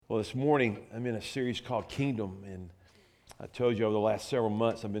Well, this morning I'm in a series called Kingdom, and I told you over the last several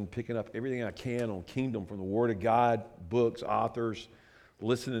months I've been picking up everything I can on Kingdom from the Word of God, books, authors,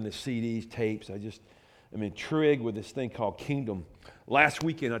 listening to CDs, tapes. I'm intrigued with this thing called Kingdom. Last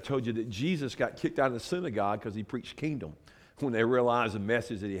weekend I told you that Jesus got kicked out of the synagogue because he preached Kingdom. When they realized the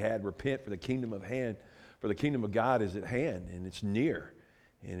message that he had, repent for the kingdom of God is at hand, and it's near,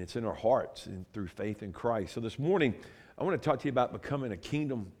 and it's in our hearts and through faith in Christ. So this morning I want to talk to you about becoming a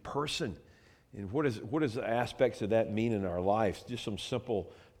kingdom person. And what does the aspects of that mean in our lives? Just some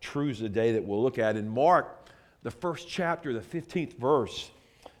simple truths today that we'll look at. In Mark, the first chapter, the 15th verse,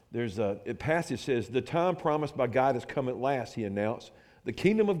 there's a passage that says, "The time promised by God has come at last," he announced. "The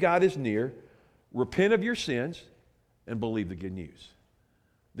kingdom of God is near. Repent of your sins and believe the good news."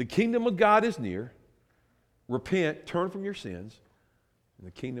 The kingdom of God is near. Repent, turn from your sins, and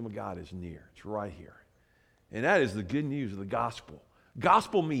the kingdom of God is near. It's right here. And that is the good news of the gospel.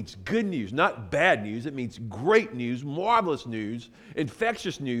 Gospel means good news, not bad news. It means great news, marvelous news,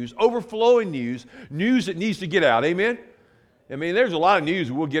 infectious news, overflowing news, news that needs to get out. Amen? I mean, there's a lot of news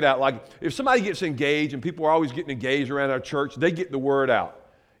that we'll get out. Like if somebody gets engaged, and people are always getting engaged around our church, they get the word out.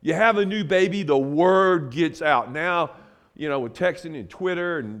 You have a new baby, the word gets out. Now, with texting and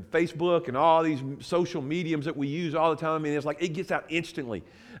Twitter and Facebook and all these social mediums that we use all the time, I mean, it's like it gets out instantly.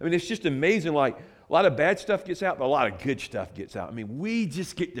 I mean, it's just amazing. Like a lot of bad stuff gets out, but a lot of good stuff gets out. I mean, we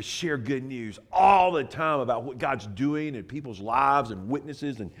just get to share good news all the time about what God's doing in people's lives and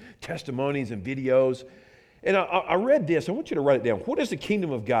witnesses and testimonies and videos. And I read this. I want you to write it down. What is the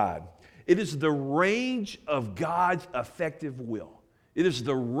kingdom of God? It is the range of God's effective will. It is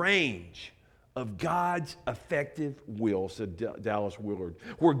the range of God's effective will, said Dallas Willard.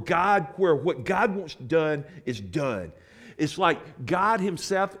 Where what God wants done is done. It's like God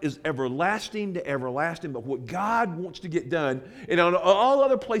himself is everlasting to everlasting, but what God wants to get done, and on all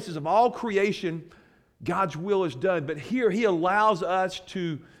other places of all creation, God's will is done. But here he allows us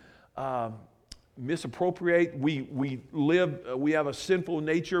to misappropriate. We have a sinful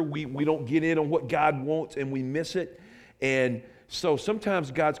nature. We don't get in on what God wants, and we miss it. And so sometimes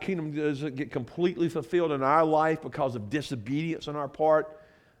God's kingdom doesn't get completely fulfilled in our life because of disobedience on our part.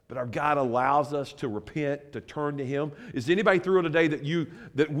 But our God allows us to repent, to turn to him. Is anybody through today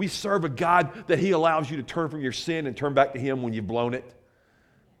that we serve a God that he allows you to turn from your sin and turn back to him when you've blown it?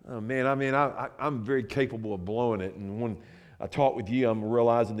 Oh man, I'm very capable of blowing it. And when I talk with you, I'm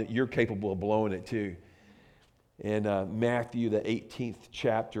realizing that you're capable of blowing it too. And Matthew, the 18th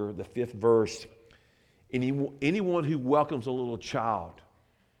chapter, the 5th verse, anyone who welcomes a little child,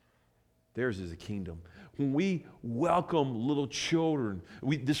 theirs is a kingdom. When we welcome little children,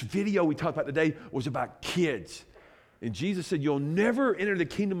 this video we talked about today was about kids. And Jesus said, you'll never enter the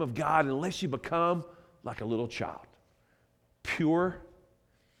kingdom of God unless you become like a little child. Pure,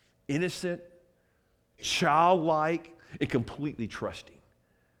 innocent, childlike, and completely trusting.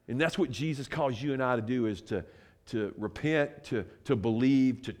 And that's what Jesus calls you and I to do, is to repent, to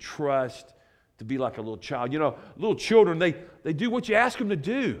believe, to trust, to be like a little child. Little children, they do what you ask them to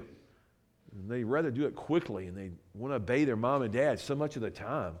do. And they rather do it quickly, and they want to obey their mom and dad so much of the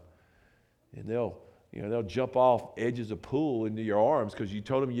time. And they'll jump off edges of pool into your arms because you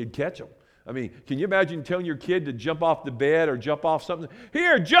told them you'd catch them. I mean, can you imagine telling your kid to jump off the bed or jump off something?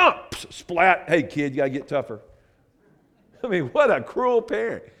 Here, jump! Splat! Hey, kid, you got to get tougher. I mean, what a cruel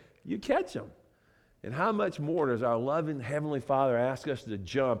parent. You catch them. And how much more does our loving Heavenly Father ask us to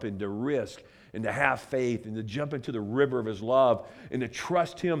jump and to risk and to have faith and to jump into the river of his love and to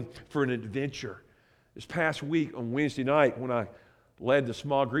trust him for an adventure? This past week on Wednesday night, when I led the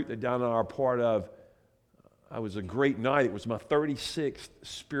small group that Don and I are part of, it was a great night. It was my 36th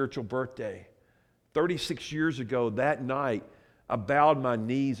spiritual birthday. 36 years ago that night, I bowed my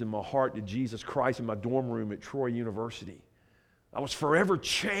knees and my heart to Jesus Christ in my dorm room at Troy University. I was forever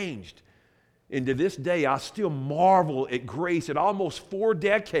changed. And to this day, I still marvel at grace at almost 4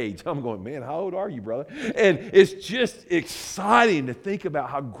 decades. I'm going, man, how old are you, brother? And it's just exciting to think about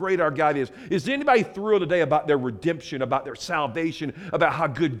how great our God is. Is anybody thrilled today about their redemption, about their salvation, about how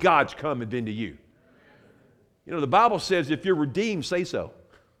good God's come and been to you? The Bible says if you're redeemed, say so.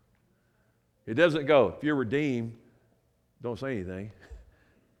 It doesn't go, if you're redeemed, don't say anything.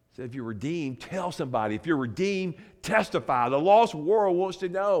 So if you're redeemed, tell somebody. If you're redeemed, testify. The lost world wants to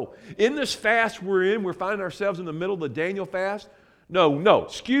know. In this fast we're finding ourselves in the middle of the Daniel fast. No,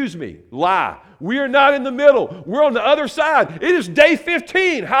 excuse me, lie. We are not in the middle. We're on the other side. It is day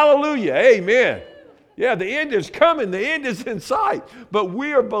 15. Hallelujah. Amen. Yeah, the end is coming. The end is in sight. But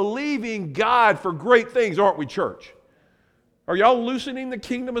we are believing God for great things, aren't we, church? Are y'all loosening the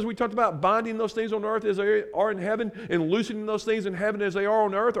kingdom as we talked about, binding those things on earth as they are in heaven and loosening those things in heaven as they are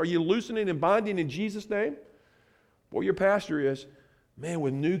on earth? Are you loosening and binding in Jesus' name? Well, your pastor is, man,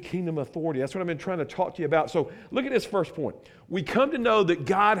 with new kingdom authority. That's what I've been trying to talk to you about. So look at this first point. We come to know that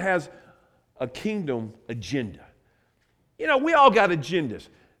God has a kingdom agenda. You know, we all got agendas.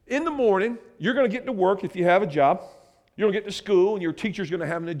 In the morning, you're going to get to work if you have a job. You're going to get to school, and your teacher's going to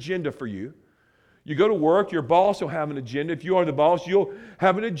have an agenda for you. You go to work, your boss will have an agenda. If you are the boss, you'll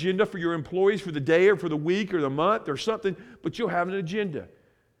have an agenda for your employees for the day or for the week or the month or something, but you'll have an agenda.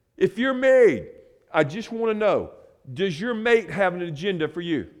 If you're married, I just want to know, does your mate have an agenda for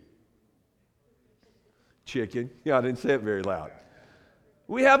you? Chicken. Yeah, I didn't say it very loud.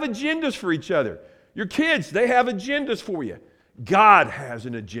 We have agendas for each other. Your kids, they have agendas for you. God has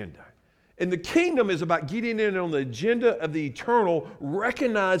an agenda. And the kingdom is about getting in on the agenda of the eternal,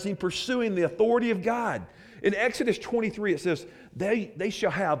 recognizing, pursuing the authority of God. In Exodus 23, it says, they shall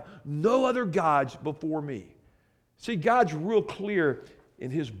have no other gods before me. See, God's real clear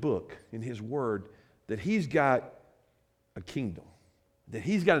in His book, in His word, that He's got a kingdom, that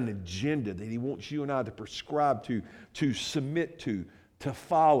He's got an agenda that He wants you and I to prescribe to submit to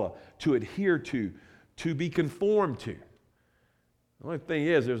follow, to adhere to be conformed to. The only thing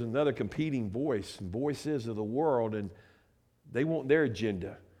is, there's another competing voice, and voices of the world, and they want their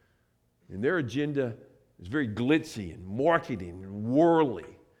agenda. And their agenda is very glitzy and marketing and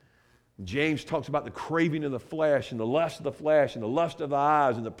worldly. James talks about the craving of the flesh and the lust of the flesh and the lust of the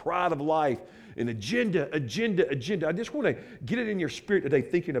eyes and the pride of life and agenda. I just want to get it in your spirit today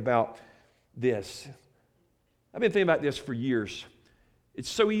thinking about this. I've been thinking about this for years. It's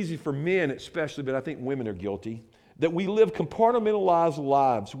so easy for men especially, but I think women are guilty, that we live compartmentalized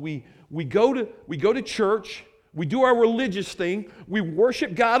lives. We go to church, we do our religious thing, we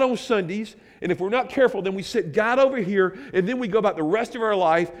worship God on Sundays, and if we're not careful, then we sit God over here, and then we go about the rest of our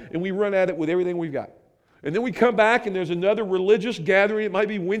life, and we run at it with everything we've got. And then we come back, and there's another religious gathering. It might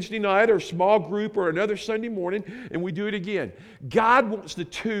be Wednesday night or a small group or another Sunday morning, and we do it again. God wants the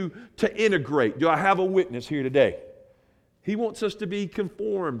two to integrate. Do I have a witness here today? He wants us to be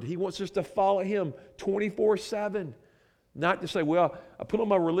conformed. He wants us to follow Him 24/7. Not to say, well, I put on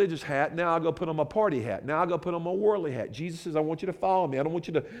my religious hat, now I'll go put on my party hat. Now I'll go put on my worldly hat. Jesus says, I want you to follow me. I don't want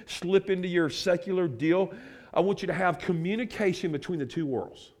you to slip into your secular deal. I want you to have communication between the two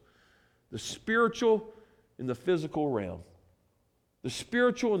worlds, the spiritual and the physical realm. The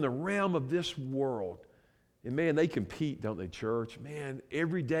spiritual and the realm of this world. And man, they compete, don't they, church? Man,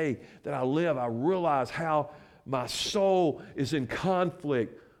 every day that I live, I realize how my soul is in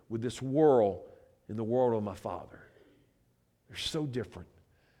conflict with this world and the world of my Father. They're so different.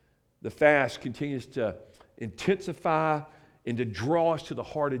 The fast continues to intensify and to draw us to the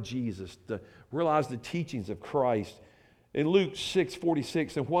heart of Jesus, to realize the teachings of Christ. In Luke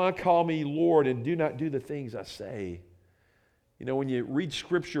 6:46, and why call me Lord and do not do the things I say? You know, when you read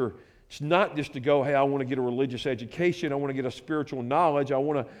Scripture, it's not just to go, hey, I want to get a religious education, I want to get a spiritual knowledge, I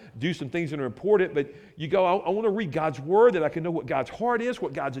want to do some things that are important, but you go, I want to read God's Word that I can know what God's heart is,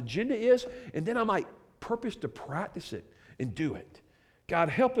 what God's agenda is, and then I might purpose to practice it and do it. God,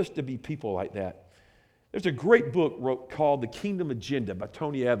 help us to be people like that. There's a great book called The Kingdom Agenda by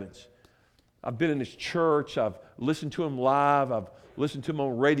Tony Evans. I've been in his church, I've listened to him live, I've listened to him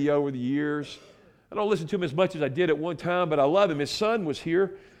on radio over the years. I don't listen to him as much as I did at one time, but I love him. His son was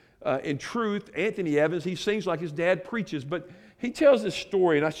here. In truth, Anthony Evans, he sings like his dad preaches, but he tells this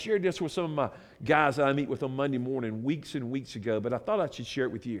story, and I shared this with some of my guys that I meet with on Monday morning weeks and weeks ago, but I thought I should share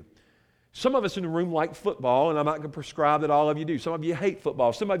it with you. Some of us in the room like football, and I'm not going to prescribe that all of you do. Some of you hate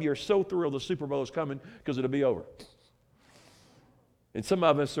football. Some of you are so thrilled the Super Bowl is coming because it'll be over. And some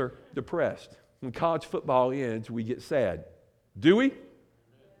of us are depressed. When college football ends, we get sad. Do we?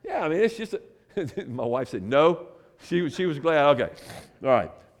 Yeah, I mean, it's just, my wife said no. She was glad. Okay. All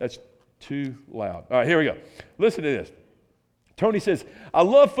right. That's too loud. All right, here we go. Listen to this. Tony says, I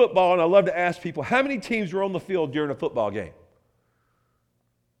love football, and I love to ask people, how many teams are on the field during a football game?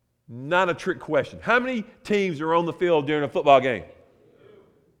 Not a trick question. How many teams are on the field during a football game?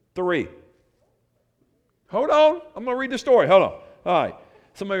 3. Hold on. I'm going to read the story. Hold on. All right.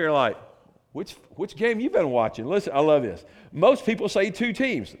 Some of you are like, which game you been watching? Listen, I love this. Most people say 2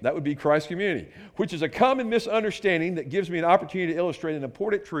 teams. That would be Christ Community, which is a common misunderstanding that gives me an opportunity to illustrate an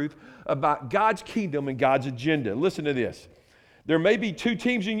important truth about God's kingdom and God's agenda. Listen to this. There may be 2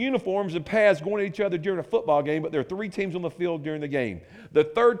 teams in uniforms and pads going at each other during a football game, but there are 3 teams on the field during the game. The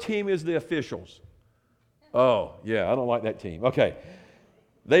 3rd team is the officials. Oh, yeah, I don't like that team. Okay.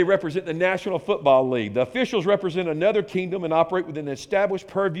 They represent the National Football League. The officials represent another kingdom and operate within an established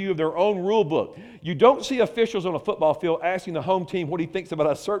purview of their own rule book. You don't see officials on a football field asking the home team what he thinks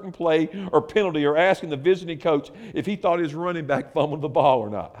about a certain play or penalty, or asking the visiting coach if he thought his running back fumbled the ball or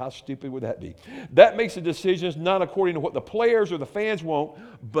not. How stupid would that be? That makes the decisions not according to what the players or the fans want,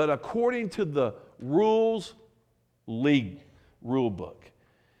 but according to the league rule book.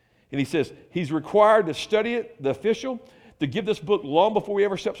 And he says he's required to study it, the official, to give this book long before he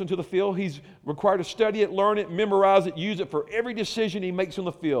ever steps into the field. He's required to study it, learn it, memorize it, use it for every decision he makes on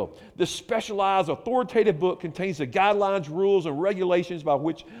the field. This specialized, authoritative book contains the guidelines, rules, and regulations by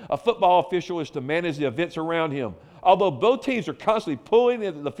which a football official is to manage the events around him. Although both teams are constantly pulling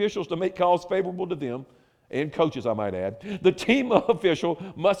at the officials to make calls favorable to them, and coaches, I might add, the team official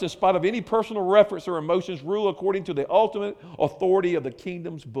must, in spite of any personal reference or emotions, rule according to the ultimate authority of the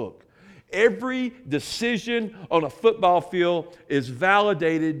kingdom's book. Every decision on a football field is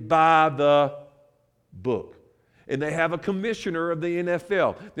validated by the book. And they have a commissioner of the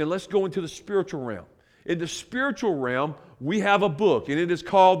NFL. Then let's go into the spiritual realm. In the spiritual realm, we have a book, and it is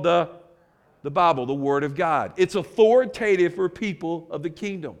called the Bible, the Word of God. It's authoritative for people of the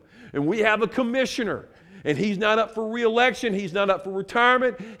kingdom. And we have a commissioner. And he's not up for re-election. He's not up for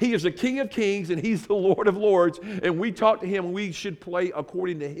retirement. He is the King of Kings, and he's the Lord of Lords. And we talk to him, and we should play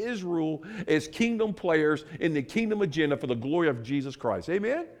according to his rule as kingdom players in the kingdom agenda for the glory of Jesus Christ.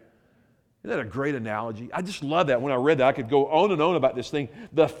 Amen? Isn't that a great analogy? I just love that. When I read that, I could go on and on about this thing.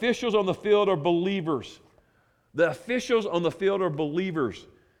 The officials on the field are believers. The officials on the field are believers.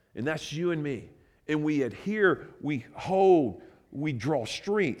 And that's you and me. And we adhere, we hold, we draw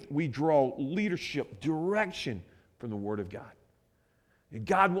strength, we draw leadership, direction from the Word of God. And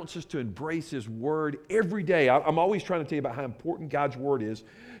God wants us to embrace His Word every day. I'm always trying to tell you about how important God's Word is.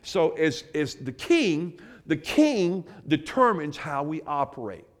 So as the king determines how we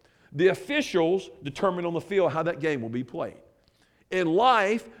operate. The officials determine on the field how that game will be played. In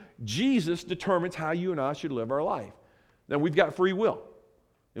life, Jesus determines how you and I should live our life. Now, we've got free will.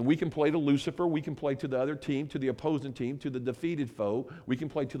 And we can play to Lucifer, we can play to the other team, to the opposing team, to the defeated foe. We can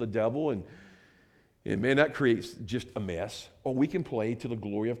play to the devil, and man, that creates just a mess. Or we can play to the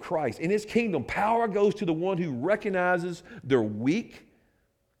glory of Christ. In His kingdom, power goes to the one who recognizes they're weak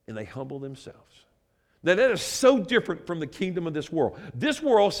and they humble themselves. Now, that is so different from the kingdom of this world. This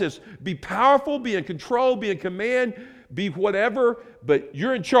world says, be powerful, be in control, be in command, be whatever, but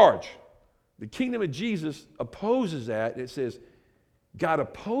you're in charge. The kingdom of Jesus opposes that, and it says, God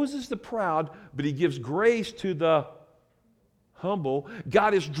opposes the proud, but He gives grace to the humble.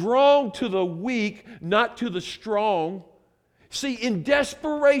 God is drawn to the weak, not to the strong. See, in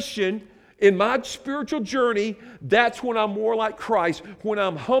desperation, in my spiritual journey, that's when I'm more like Christ. When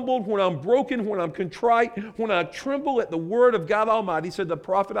I'm humbled, when I'm broken, when I'm contrite, when I tremble at the word of God Almighty, said the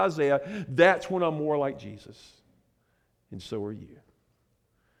prophet Isaiah, that's when I'm more like Jesus. And so are you.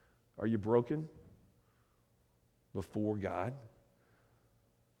 Are you broken before God?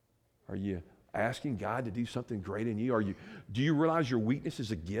 Are you asking God to do something great in you? Do you realize your weakness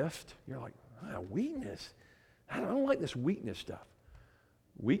is a gift? You're like, weakness? I don't like this weakness stuff.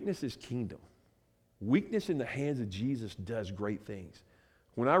 Weakness is kingdom. Weakness in the hands of Jesus does great things.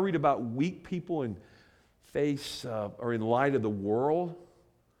 When I read about weak people in face or in light of the world,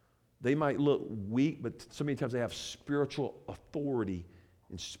 they might look weak, but so many times they have spiritual authority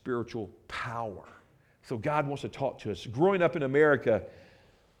and spiritual power. So God wants to talk to us. Growing up in America,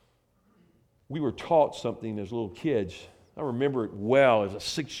 we were taught something as little kids. I remember it well as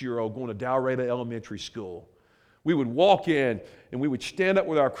a 6-year-old going to Dalreda Elementary School. We would walk in and we would stand up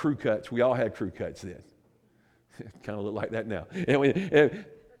with our crew cuts. We all had crew cuts then. Kind of look like that now. And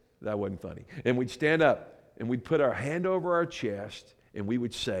that wasn't funny. And we'd stand up and we'd put our hand over our chest and we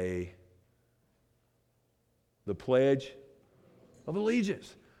would say, the Pledge of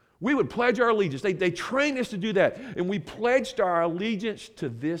Allegiance. We would pledge our allegiance. They trained us to do that. And we pledged our allegiance to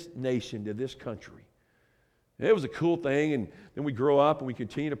this nation, to this country. And it was a cool thing. And then we grow up and we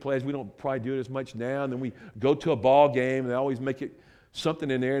continue to pledge. We don't probably do it as much now. And then we go to a ball game and they always make it something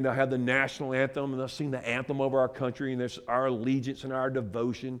in there. And they'll have the national anthem and they'll sing the anthem over our country. And there's our allegiance and our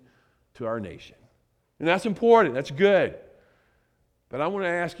devotion to our nation. And that's important. That's good. But I want to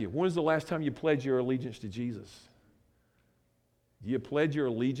ask you, when's the last time you pledged your allegiance to Jesus? Do you pledge your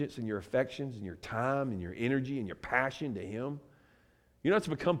allegiance and your affections and your time and your energy and your passion to Him? You know, it's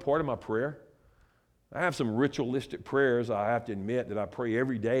become part of my prayer. I have some ritualistic prayers, I have to admit, that I pray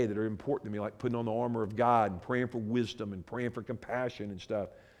every day that are important to me, like putting on the armor of God and praying for wisdom and praying for compassion and stuff.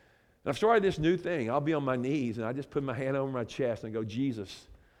 And I've started this new thing. I'll be on my knees and I just put my hand over my chest and I go, Jesus,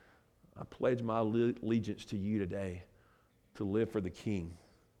 I pledge my allegiance to You today to live for the King.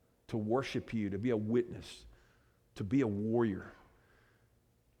 to worship you, to be a witness, to be a warrior,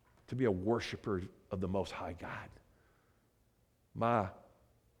 to be a worshiper of the Most High God. My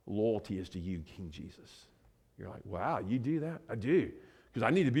loyalty is to you, King Jesus. You're like, wow, you do that? I do. Because I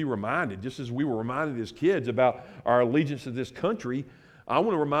need to be reminded, just as we were reminded as kids about our allegiance to this country, I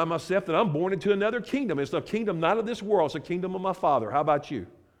want to remind myself that I'm born into another kingdom. It's a kingdom not of this world. It's a kingdom of my Father. How about you?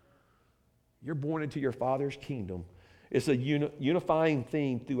 You're born into your Father's kingdom. It's a unifying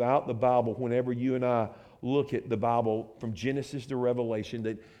theme throughout the Bible whenever you and I look at the Bible from Genesis to Revelation,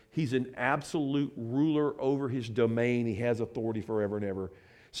 that He's an absolute ruler over His domain. He has authority forever and ever.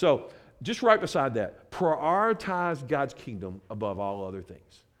 So just right beside that, prioritize God's kingdom above all other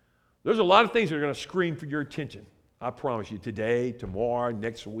things. There's a lot of things that are going to scream for your attention. I promise you, today, tomorrow,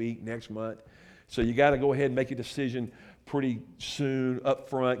 next week, next month. So you got to go ahead and make a decision pretty soon, up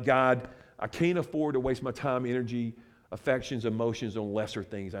front. God, I can't afford to waste my time, energy, affections, emotions on lesser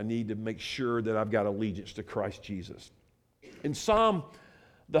things. I need to make sure that I've got allegiance to Christ Jesus. In Psalm,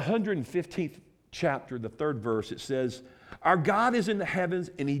 the 115th chapter, the 3rd verse, it says, our God is in the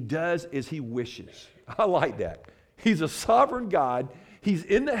heavens and He does as He wishes. I like that. He's a sovereign God. He's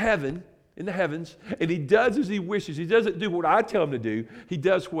in the heavens, and He does as He wishes. He doesn't do what I tell Him to do. He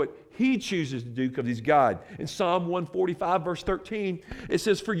does what He chooses to do because He's God. In Psalm 145, verse 13, it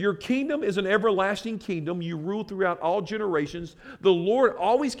says, for your kingdom is an everlasting kingdom. You rule throughout all generations. The Lord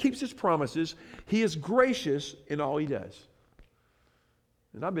always keeps His promises. He is gracious in all He does.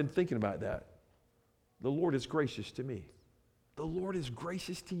 And I've been thinking about that. The Lord is gracious to me. The Lord is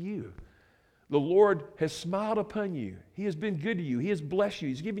gracious to you. The Lord has smiled upon you. He has been good to you. He has blessed you.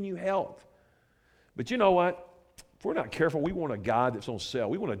 He's given you health. But you know what? If we're not careful, we want a God that's on sale.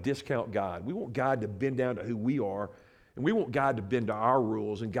 We want to discount God. We want God to bend down to who we are, and we want God to bend to our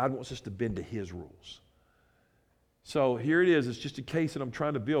rules, and God wants us to bend to His rules. So here it is. It's just a case that I'm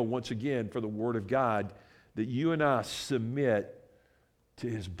trying to build once again for the Word of God, that you and I submit to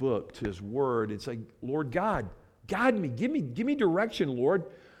His book, to His Word, and say, Lord God, guide me. Give me direction, Lord.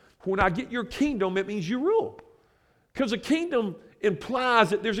 When I get your kingdom, it means you rule. Because a kingdom implies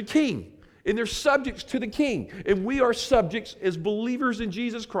that there's a king, and there's subjects to the king. And we are subjects as believers in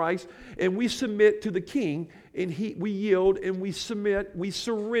Jesus Christ, and we submit to the king, and we yield, and we submit, we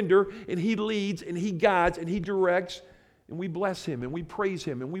surrender, and He leads, and He guides, and He directs, and we bless Him, and we praise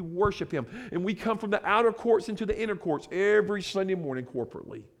Him, and we worship Him, and we come from the outer courts into the inner courts every Sunday morning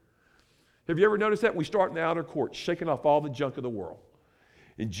corporately. Have you ever noticed that? We start in the outer courts, shaking off all the junk of the world.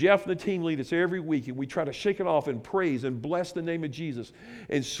 And Jeff and the team lead us every week, and we try to shake it off and praise and bless the name of Jesus.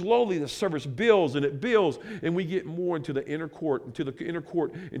 And slowly the service builds, and it builds, and we get more into the inner court, into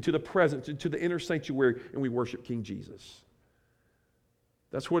the presence, into the inner sanctuary, and we worship King Jesus.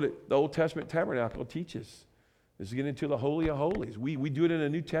 That's what the Old Testament tabernacle teaches, is to get into the Holy of Holies. We do it in a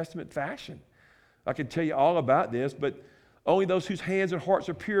New Testament fashion. I could tell you all about this, but only those whose hands and hearts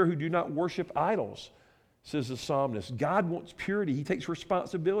are pure, who do not worship idols, says the psalmist. God wants purity. He takes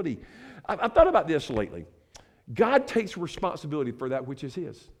responsibility. I've thought about this lately. God takes responsibility for that which is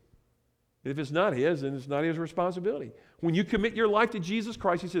His. If it's not His, then it's not His responsibility. When you commit your life to Jesus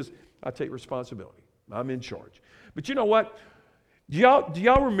Christ, He says, I take responsibility. I'm in charge. But you know what? Do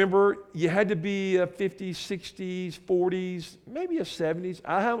y'all remember you had to be a 50s, 60s, 40s, maybe a 70s?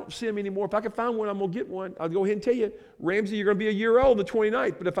 I don't see them anymore. If I can find one, I'm going to get one. I'll go ahead and tell you, Ramsey, you're going to be a year old on the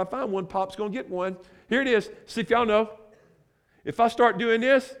 29th. But if I find one, Pop's going to get one. Here it is. See if y'all know. If I start doing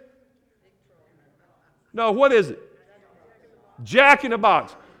this. No, what is it? Jack in the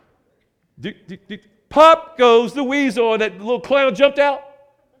Box. Pop goes the weasel, and that little clown jumped out.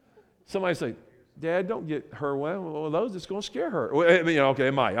 Somebody say, Dad, don't get her one. Well, those, it's going to scare her. Well, okay,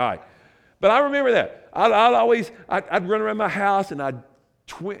 it might. All right. But I remember that. I'd run around my house, and I'd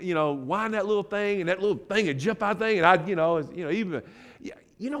wind that little thing, and that little thing would jump out thing, and I'd, even,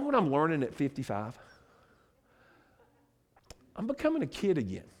 you know what I'm learning at 55? I'm becoming a kid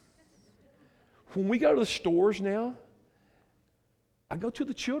again. When we go to the stores now, I go to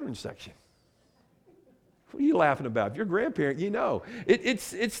the children's section. What are you laughing about? If you're a grandparent, you know.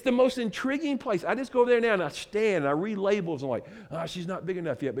 It's the most intriguing place. I just go over there now and I stand and I read labels and I'm like, she's not big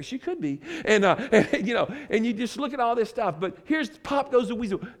enough yet, but she could be. And you just look at all this stuff. But here's Pop goes the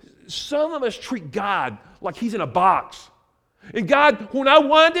weasel. Some of us treat God like He's in a box. And God, when I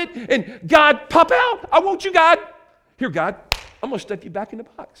wind it, and God, pop out. I want you, God. Here, God, I'm going to stuff you back in the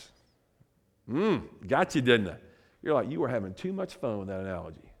box. Got you, didn't I? You're like, you were having too much fun with that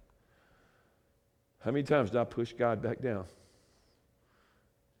analogy. How many times did I push God back down?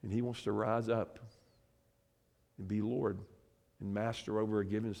 And He wants to rise up and be Lord and master over a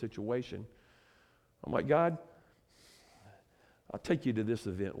given situation. I'm like, God, I'll take you to this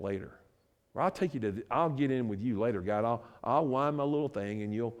event later. Or I'll get in with you later, God. I'll wind my little thing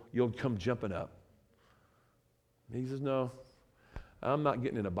and you'll come jumping up. And he says, no, I'm not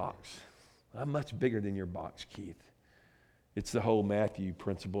getting in a box. I'm much bigger than your box, Keith. It's the whole Matthew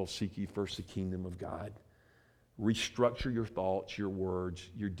principle, seek ye first the kingdom of God. Restructure your thoughts, your words,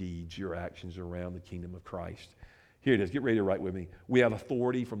 your deeds, your actions around the kingdom of Christ. Here it is. Get ready to write with me. We have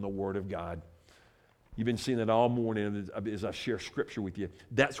authority from the Word of God. You've been seeing that all morning as I share Scripture with you.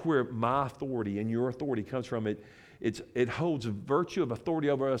 That's where my authority and your authority comes from. It holds a virtue of authority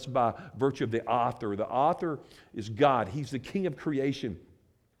over us by virtue of the author. The author is God. He's the king of creation.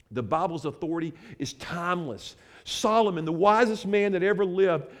 The Bible's authority is timeless. Solomon, the wisest man that ever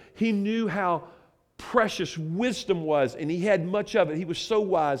lived, he knew how precious wisdom was, and he had much of it. He was so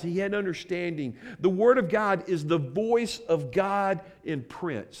wise. He had understanding. The Word of God is the voice of God in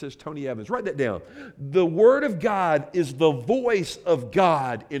print, says Tony Evans. Write that down. The Word of God is the voice of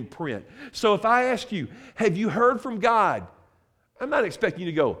God in print. So if I ask you, have you heard from God? I'm not expecting you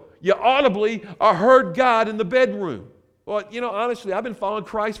to go, you audibly I heard God in the bedroom. Well, honestly, I've been following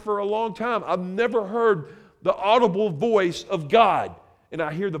Christ for a long time. I've never heard the audible voice of God. And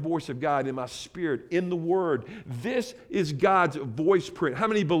I hear the voice of God in my spirit, in the Word. This is God's voice print. How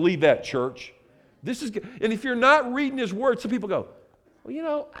many believe that, church? And if you're not reading His Word, some people go,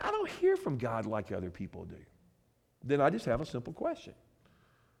 well, I don't hear from God like other people do. Then I just have a simple question.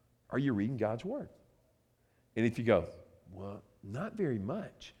 Are you reading God's Word? And if you go, well, not very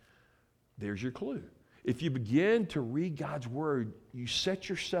much, there's your clue. If you begin to read God's Word, you set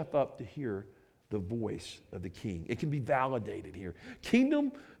yourself up to hear the voice of the King. It can be validated here.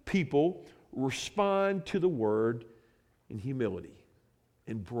 Kingdom people respond to the Word in humility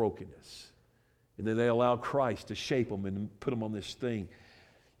and brokenness. And then they allow Christ to shape them and put them on this thing.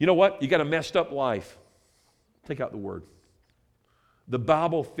 You know what? You got a messed up life. Take out the Word. The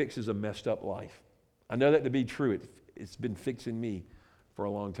Bible fixes a messed up life. I know that to be true. It's been fixing me for a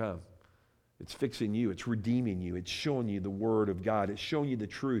long time. It's fixing you. It's redeeming you. It's showing you the Word of God. It's showing you the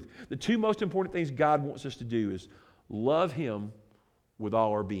truth. The two most important things God wants us to do is love Him with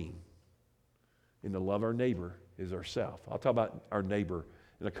all our being, and to love our neighbor as ourselves. I'll talk about our neighbor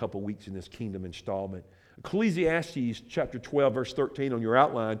in a couple weeks in this kingdom installment. Ecclesiastes chapter 12, verse 13 on your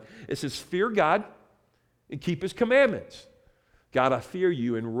outline, it says, fear God and keep His commandments. God, I fear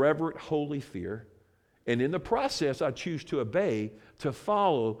you in reverent, holy fear, and in the process I choose to obey, to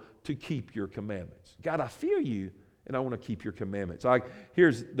follow, to keep your commandments. God, I fear you, and I want to keep your commandments.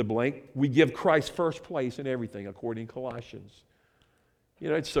 Here's the blank. We give Christ first place in everything, according to Colossians.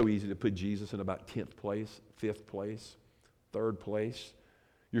 It's so easy to put Jesus in about 10th place, 5th place, 3rd place.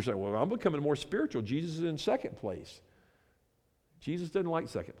 You're saying, well, I'm becoming more spiritual. Jesus is in 2nd place. Jesus doesn't like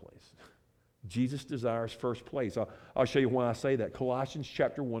 2nd place. Jesus desires first place. I'll show you why I say that. Colossians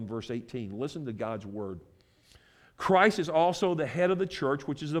chapter 1, verse 18. Listen to God's word. Christ is also the head of the church,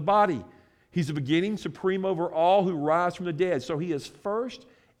 which is the body. He's the beginning, supreme over all who rise from the dead. So He is first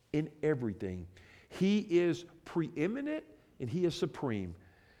in everything. He is preeminent and He is supreme.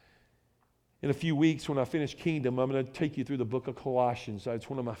 In a few weeks, when I finish Kingdom, I'm going to take you through the book of Colossians. It's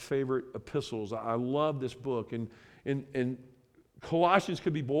one of my favorite epistles. I love this book. And Colossians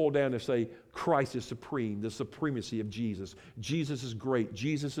could be boiled down to say Christ is supreme, the supremacy of Jesus. Jesus is great.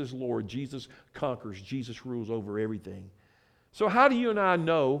 Jesus is Lord. Jesus conquers. Jesus rules over everything. So how do you and I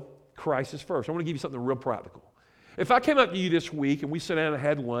know Christ is first? I want to give you something real practical. If I came up to you this week and we sat down and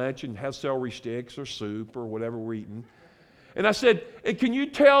had lunch and had celery sticks or soup or whatever we're eating, and I said, hey, can you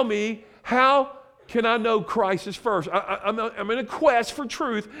tell me how can I know Christ is first? I'm in a quest for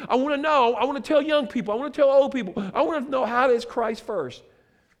truth. I want to know. I want to tell young people. I want to tell old people. I want to know, how is Christ first?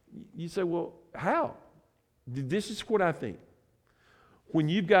 You say, well, how? This is what I think. When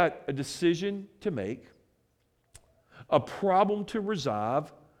you've got a decision to make, a problem to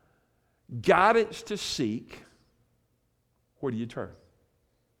resolve, guidance to seek, where do you turn?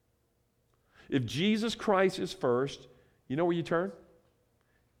 If Jesus Christ is first, you know where you turn?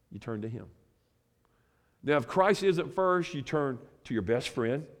 You turn to Him. Now, if Christ isn't first, you turn to your best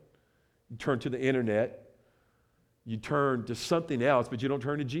friend, you turn to the internet, you turn to something else, but you don't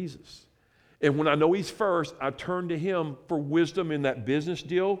turn to Jesus. And when I know He's first, I turn to Him for wisdom in that business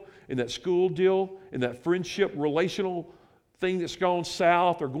deal, in that school deal, in that friendship, relational thing that's gone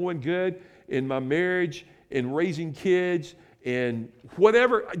south or going good, in my marriage, in raising kids, and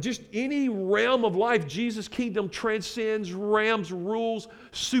whatever, just any realm of life. Jesus' kingdom transcends realms, rules,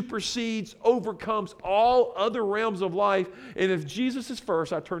 supersedes, overcomes all other realms of life. And if Jesus is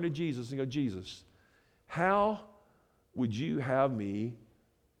first, I turn to Jesus and go, Jesus, how would you have me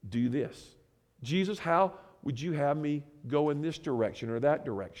do this? Jesus, how would you have me go in this direction or that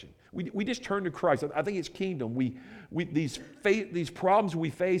direction? We just turn to Christ. I think it's kingdom. These problems we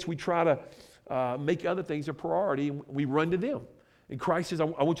face, we try to make other things a priority, and we run to them. And Christ says, I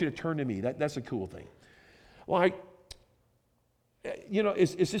want you to turn to me. That's a cool thing. Like,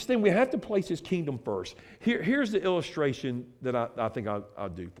 it's this thing, we have to place his kingdom first. Here's the illustration that I think I'll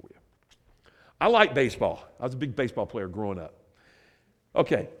do for you. I like baseball. I was a big baseball player growing up.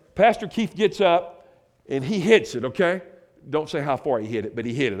 Okay, Pastor Keith gets up and he hits it, okay? Don't say how far he hit it, but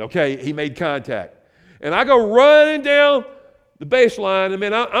he hit it, okay? He made contact. And I go running down the baseline, and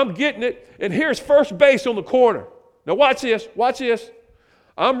man, I'm getting it, and here's first base on the corner. Now watch this.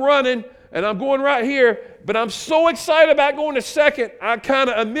 I'm running, and I'm going right here, but I'm so excited about going to second, I kind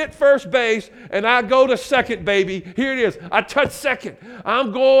of omit first base, and I go to second, baby. Here it is. I touch second.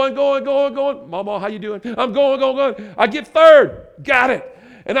 I'm going. Mama, how you doing? I'm going. I get third. Got it.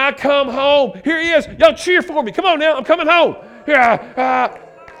 And I come home. Here he is. Y'all cheer for me. Come on now. I'm coming home. Here.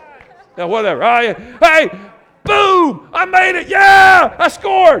 Now, whatever. Hey, boom. I made it. Yeah. I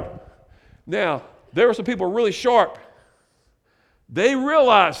scored. Now, there were some people really sharp. They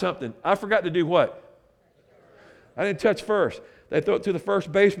realized something. I forgot to do what? I didn't touch first. They throw it to the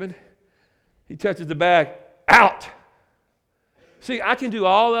first baseman. He touches the bag. Out. See, I can do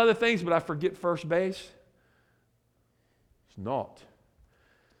all the other things, but I forget first base. It's not.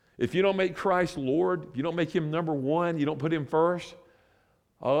 If you don't make Christ Lord, if you don't make him number one, you don't put him first,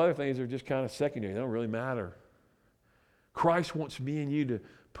 all other things are just kind of secondary. They don't really matter. Christ wants me and you to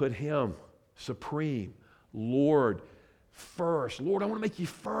put him supreme, Lord, first. Lord, I want to make you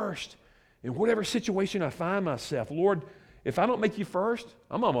first in whatever situation I find myself. Lord, if I don't make you first,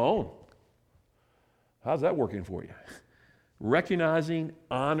 I'm on my own. How's that working for you? Recognizing,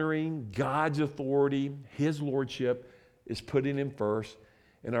 honoring God's authority, his lordship, is putting him first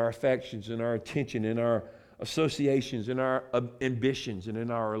in our affections, in our attention, in our associations, in our ambitions, and in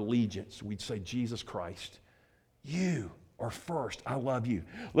our allegiance. We'd say, Jesus Christ, you are first. I love you.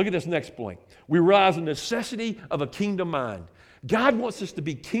 Look at this next point. We realize the necessity of a kingdom mind. God wants us to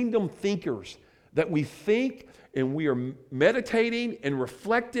be kingdom thinkers, that we think and we are meditating and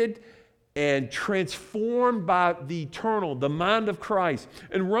reflected and transformed by the eternal, the mind of Christ.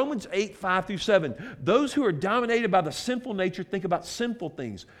 In Romans 8, 5-7, those who are dominated by the sinful nature think about sinful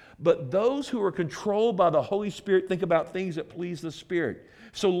things, but those who are controlled by the Holy Spirit think about things that please the Spirit.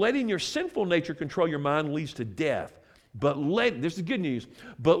 So letting your sinful nature control your mind leads to death. This is good news,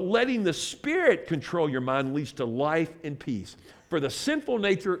 but letting the Spirit control your mind leads to life and peace. For the sinful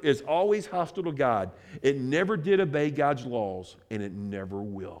nature is always hostile to God. It never did obey God's laws, and it never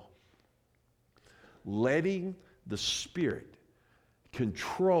will. Letting the Spirit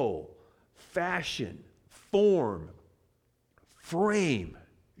control, fashion, form, frame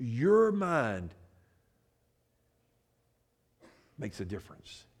your mind makes a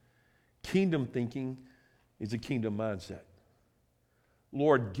difference. Kingdom thinking is a kingdom mindset.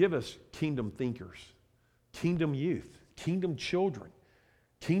 Lord, give us kingdom thinkers, kingdom youth, kingdom children,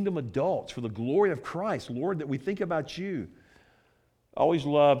 kingdom adults for the glory of Christ. Lord, that we think about you. I always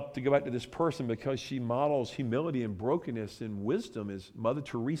love to go back to this person because she models humility and brokenness and wisdom, is Mother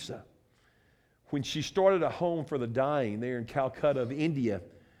Teresa. When she started a home for the dying there in Calcutta of India,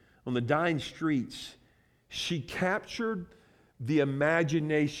 on the dying streets, she captured the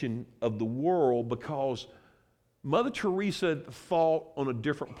imagination of the world because Mother Teresa thought on a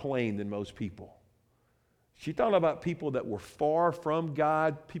different plane than most people. She thought about people that were far from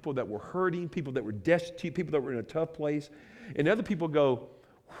God, people that were hurting, people that were destitute, people that were in a tough place. And other people go,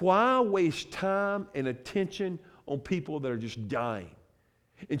 why waste time and attention on people that are just dying?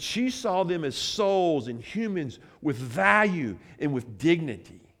 And she saw them as souls and humans with value and with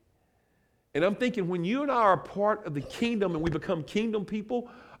dignity. And I'm thinking, when you and I are a part of the kingdom and we become kingdom people,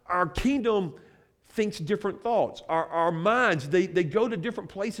 our kingdom thinks different thoughts. Our minds, they go to different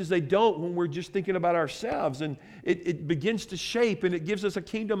places they don't when we're just thinking about ourselves. And it begins to shape, and it gives us a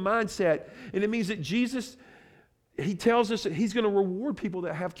kingdom mindset. And it means that Jesus, he tells us that he's going to reward people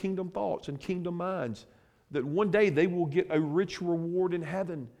that have kingdom thoughts and kingdom minds, that one day they will get a rich reward in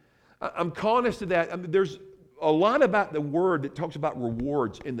heaven. I'm calling us to that. I mean, there's a lot about the word that talks about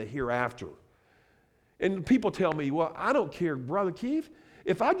rewards in the hereafter. And people tell me, well, I don't care, Brother Keith.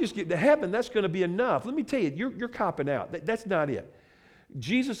 If I just get to heaven, that's going to be enough. Let me tell you, you're copping out. That's not it.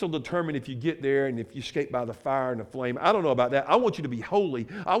 Jesus will determine if you get there and if you escape by the fire and the flame. I don't know about that. I want you to be holy.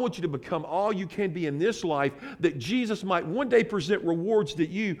 I want you to become all you can be in this life, that Jesus might one day present rewards that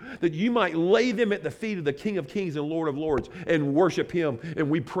you might lay them at the feet of the King of Kings and Lord of Lords and worship him, and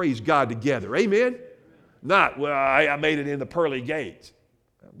we praise God together. Amen? Not, well, I made it in the pearly gates.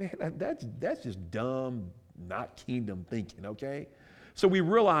 Man, that's just dumb not kingdom thinking, okay? So we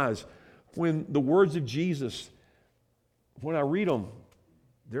realize when the words of Jesus, when I read them,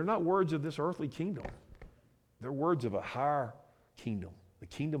 they're not words of this earthly kingdom. They're words of a higher kingdom, the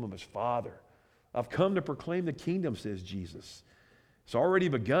kingdom of his Father. I've come to proclaim the kingdom, says Jesus. It's already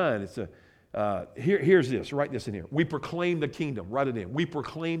begun. Here's this. Write this in here. We proclaim the kingdom. Write it in. We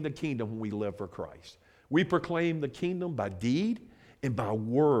proclaim the kingdom when we live for Christ. We proclaim the kingdom by deed and by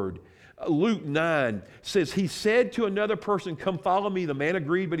word. Luke 9 says, he said to another person, come follow me. The man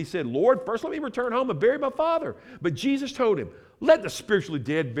agreed, but he said, Lord, first let me return home and bury my father. But Jesus told him, let the spiritually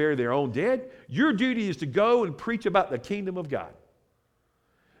dead bury their own dead. Your duty is to go and preach about the kingdom of God.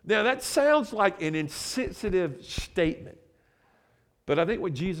 Now, that sounds like an insensitive statement. But I think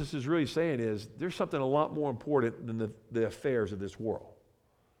what Jesus is really saying is there's something a lot more important than the affairs of this world.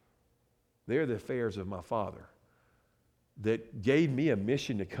 They're the affairs of my Father that gave me a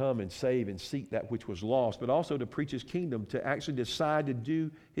mission to come and save and seek that which was lost, but also to preach his kingdom, to actually decide to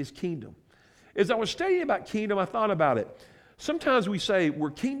do his kingdom. As I was studying about kingdom, I thought about it. Sometimes we say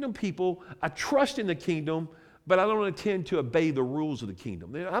we're kingdom people, I trust in the kingdom, but I don't intend to obey the rules of the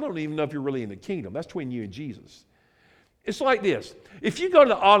kingdom. I don't even know if you're really in the kingdom. That's between you and Jesus. It's like this. If you go to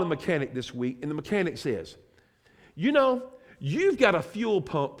the auto mechanic this week and the mechanic says, you know, you've got a fuel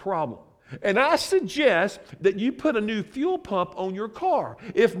pump problem, and I suggest that you put a new fuel pump on your car.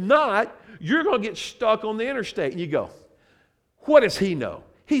 If not, you're going to get stuck on the interstate. And you go, what does he know?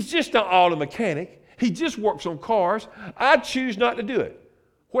 He's just an auto mechanic. He just works on cars. I choose not to do it.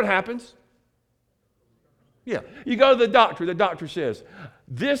 What happens? Yeah, you go to the doctor. The doctor says,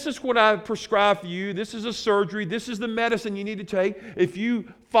 this is what I prescribe for you. This is a surgery. This is the medicine you need to take. If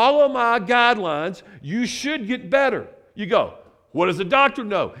you follow my guidelines, you should get better. You go, what does the doctor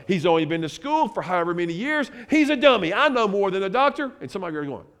know? He's only been to school for however many years. He's a dummy. I know more than the doctor. And somebody are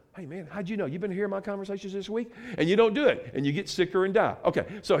going, hey man, how'd you know? You've been hearing my conversations this week? And you don't do it. And you get sicker and die. Okay,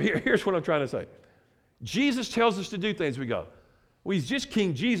 so here's what I'm trying to say. Jesus tells us to do things. We go, well, he's just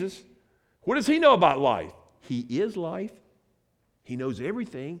King Jesus. What does he know about life? He is life. He knows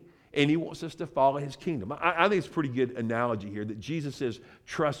everything, and he wants us to follow his kingdom. I think it's a pretty good analogy here that Jesus says,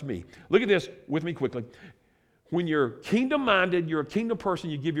 trust me. Look at this with me quickly. When you're kingdom-minded, you're a kingdom person,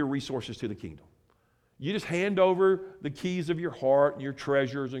 you give your resources to the kingdom. You just hand over the keys of your heart and your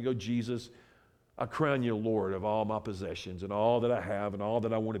treasures and go, Jesus, I crown you Lord of all my possessions and all that I have and all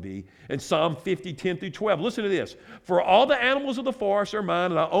that I want to be. And Psalm 50, 10 through 12. Listen to this. For all the animals of the forest are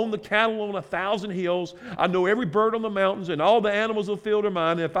mine, and I own the cattle on 1,000 hills. I know every bird on the mountains, and all the animals of the field are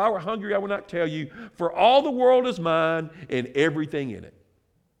mine. And if I were hungry, I would not tell you. For all the world is mine and everything in it.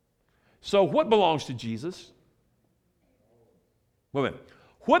 So what belongs to Jesus? Wait a minute.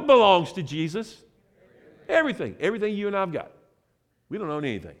 What belongs to Jesus? Everything. Everything you and I've got. We don't own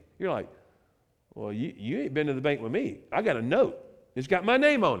anything. You're like, well, you ain't been to the bank with me. I got a note. It's got my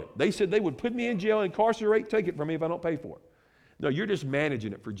name on it. They said they would put me in jail, incarcerate, take it from me if I don't pay for it. No, you're just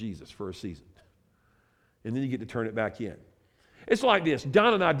managing it for Jesus for a season. And then you get to turn it back in. It's like this.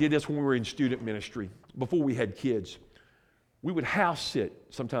 Don and I did this when we were in student ministry, before we had kids. We would house sit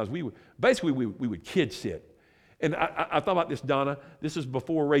sometimes. We would kid sit. And I thought about this, Donna. This is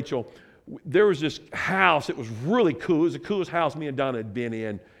before Rachel. There was this house. It was really cool. It was the coolest house me and Donna had been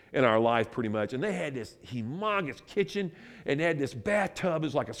in our life pretty much. And they had this humongous kitchen, and they had this bathtub. It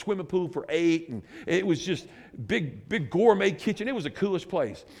was like a swimming pool for 8, and it was just big gourmet kitchen. It was the coolest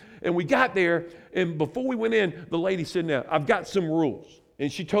place. And we got there, and before we went in, the lady said, now, I've got some rules.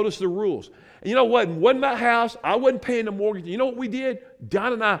 And she told us the rules. And you know what? It wasn't my house. I wasn't paying the mortgage. You know what we did?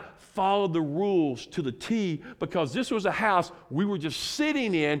 Don and I followed the rules to the T, because this was a house we were just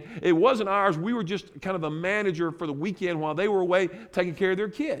sitting in. It wasn't ours. We were just kind of a manager for the weekend while they were away taking care of their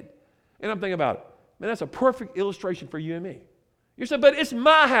kid. And I'm thinking about it. Man, that's a perfect illustration for you and me. You say, but it's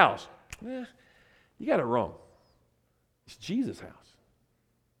my house. You got it wrong. It's Jesus' house.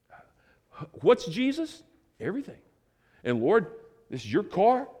 What's Jesus? Everything. And Lord, this is your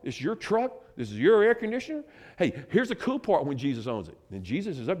car. This is your truck. This is your air conditioner. Hey, here's the cool part when Jesus owns it. Then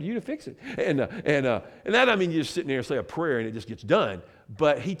Jesus is up to you to fix it. And that, I mean, you just sit there and say a prayer and it just gets done.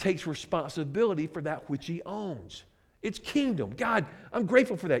 But he takes responsibility for that which he owns. It's kingdom. God, I'm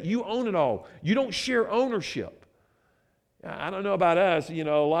grateful for that. You own it all. You don't share ownership. I don't know about us. You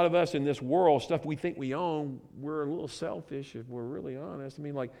know, a lot of us in this world, stuff we think we own, we're a little selfish if we're really honest. I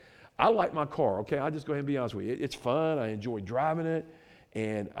mean, like, I like my car, okay? I'll just go ahead and be honest with you. It's fun. I enjoy driving it.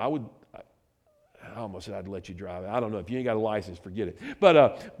 And I almost said I'd let you drive it. I don't know. If you ain't got a license, forget it.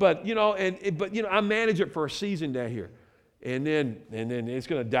 But you know, I manage it for a season down here. And then it's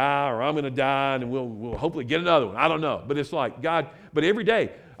going to die, or I'm going to die, and we'll hopefully get another one. I don't know. But it's like, God, but every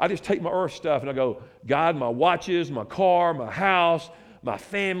day I just take my earth stuff and I go, God, my watches, my car, my house, my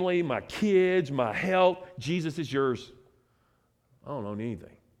family, my kids, my health, Jesus is yours. I don't own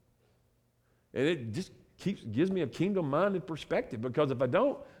anything. And it just gives me a kingdom-minded perspective, because if I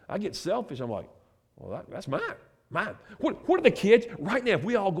don't, I get selfish. I'm like, well, that's mine. Mine. What are the kids? Right now, if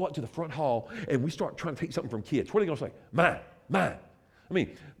we all go out to the front hall and we start trying to take something from kids, what are they going to say? Mine, mine. I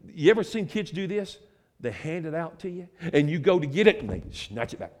mean, you ever seen kids do this? They hand it out to you, and you go to get it, and they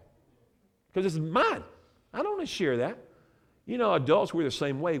snatch it back. Because it's mine. I don't want to share that. You know, adults, we're the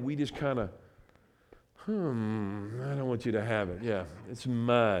same way. We just kind of, I don't want you to have it. Yeah, it's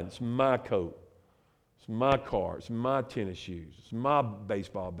mine. It's my coat. It's my car. It's my tennis shoes. It's my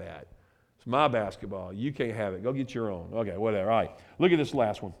baseball bat. It's my basketball. You can't have it. Go get your own. Okay, whatever. All right. Look at this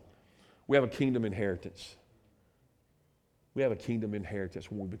last one. We have a kingdom inheritance. We have a kingdom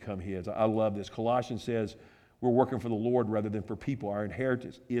inheritance when we become His. I love this. Colossians says we're working for the Lord rather than for people. Our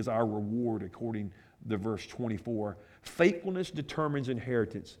inheritance is our reward, according to verse 24. Faithfulness determines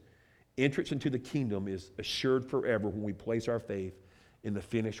inheritance. Entrance into the kingdom is assured forever when we place our faith in the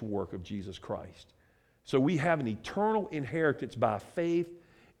finished work of Jesus Christ. So we have an eternal inheritance by faith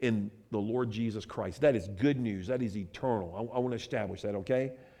in the Lord Jesus Christ. That is good news. That is eternal. I want to establish that,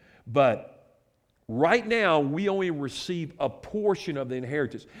 okay? But right now, we only receive a portion of the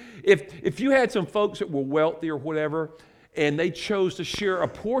inheritance. If you had some folks that were wealthy or whatever, and they chose to share a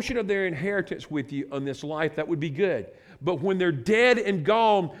portion of their inheritance with you on this life, that would be good. But when they're dead and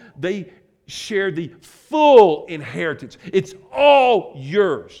gone, they share the full inheritance. It's all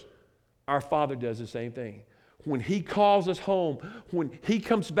yours. Our Father does the same thing. When He calls us home, when He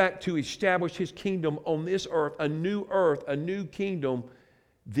comes back to establish His kingdom on this earth, a new kingdom,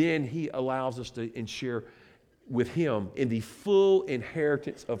 then He allows us to share with Him in the full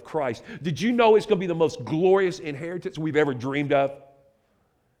inheritance of Christ. Did you know it's going to be the most glorious inheritance we've ever dreamed of?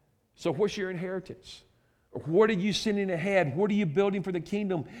 So what's your inheritance? What are you sending ahead? What are you building for the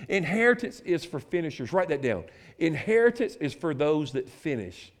kingdom? Inheritance is for finishers. Write that down. Inheritance is for those that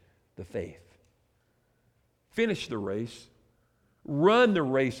finish the faith. Finish the race. Run the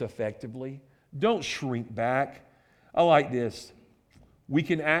race effectively. Don't shrink back. I like this. We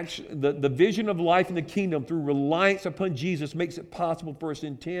can actually, the vision of life in the kingdom through reliance upon Jesus makes it possible for us to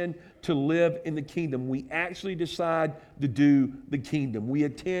intend to live in the kingdom. We actually decide to do the kingdom. We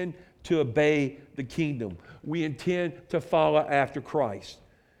intend to obey the kingdom. We intend to follow after Christ.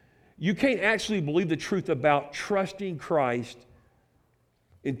 You can't actually believe the truth about trusting Christ,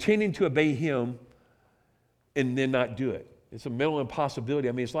 intending to obey Him, and then not do it. It's a mental impossibility.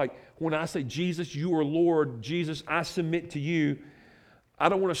 I mean, it's like when I say, Jesus, you are Lord. Jesus, I submit to you. I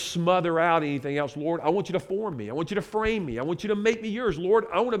don't want to smother out anything else. Lord, I want you to form me. I want you to frame me. I want you to make me yours. Lord,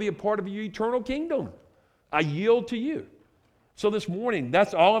 I want to be a part of your eternal kingdom. I yield to you. So this morning,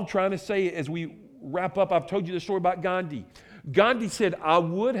 that's all I'm trying to say as we wrap up. I've told you the story about Gandhi. Gandhi said, I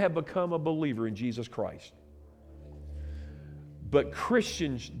would have become a believer in Jesus Christ. But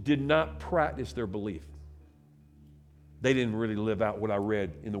Christians did not practice their belief. They didn't really live out what I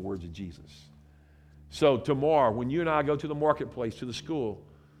read in the words of Jesus. So tomorrow, when you and I go to the marketplace, to the school,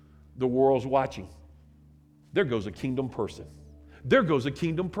 the world's watching. There goes a kingdom person. There goes a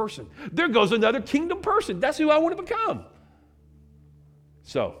kingdom person. There goes another kingdom person. That's who I want to become.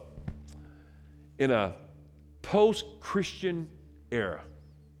 So, in a post-Christian era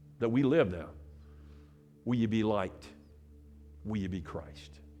that we live now, will you be light? Will you be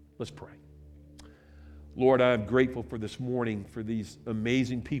Christ? Let's pray. Lord, I'm grateful for this morning, for these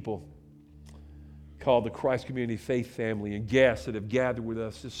amazing people called the Christ Community Faith Family and guests that have gathered with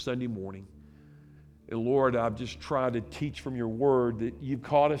us this Sunday morning. And Lord, I've just tried to teach from your word that you've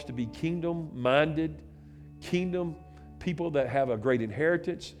called us to be kingdom-minded, kingdom people that have a great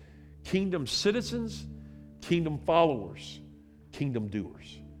inheritance, kingdom citizens, kingdom followers, kingdom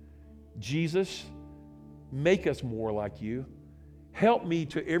doers. Jesus, make us more like you. Help me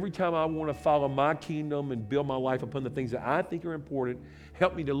to, every time I want to follow my kingdom and build my life upon the things that I think are important,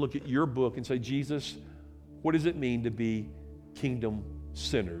 help me to look at your book and say, Jesus, what does it mean to be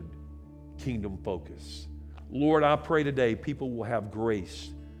kingdom-centered, kingdom-focused? Lord, I pray today people will have grace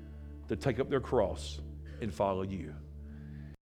to take up their cross and follow you.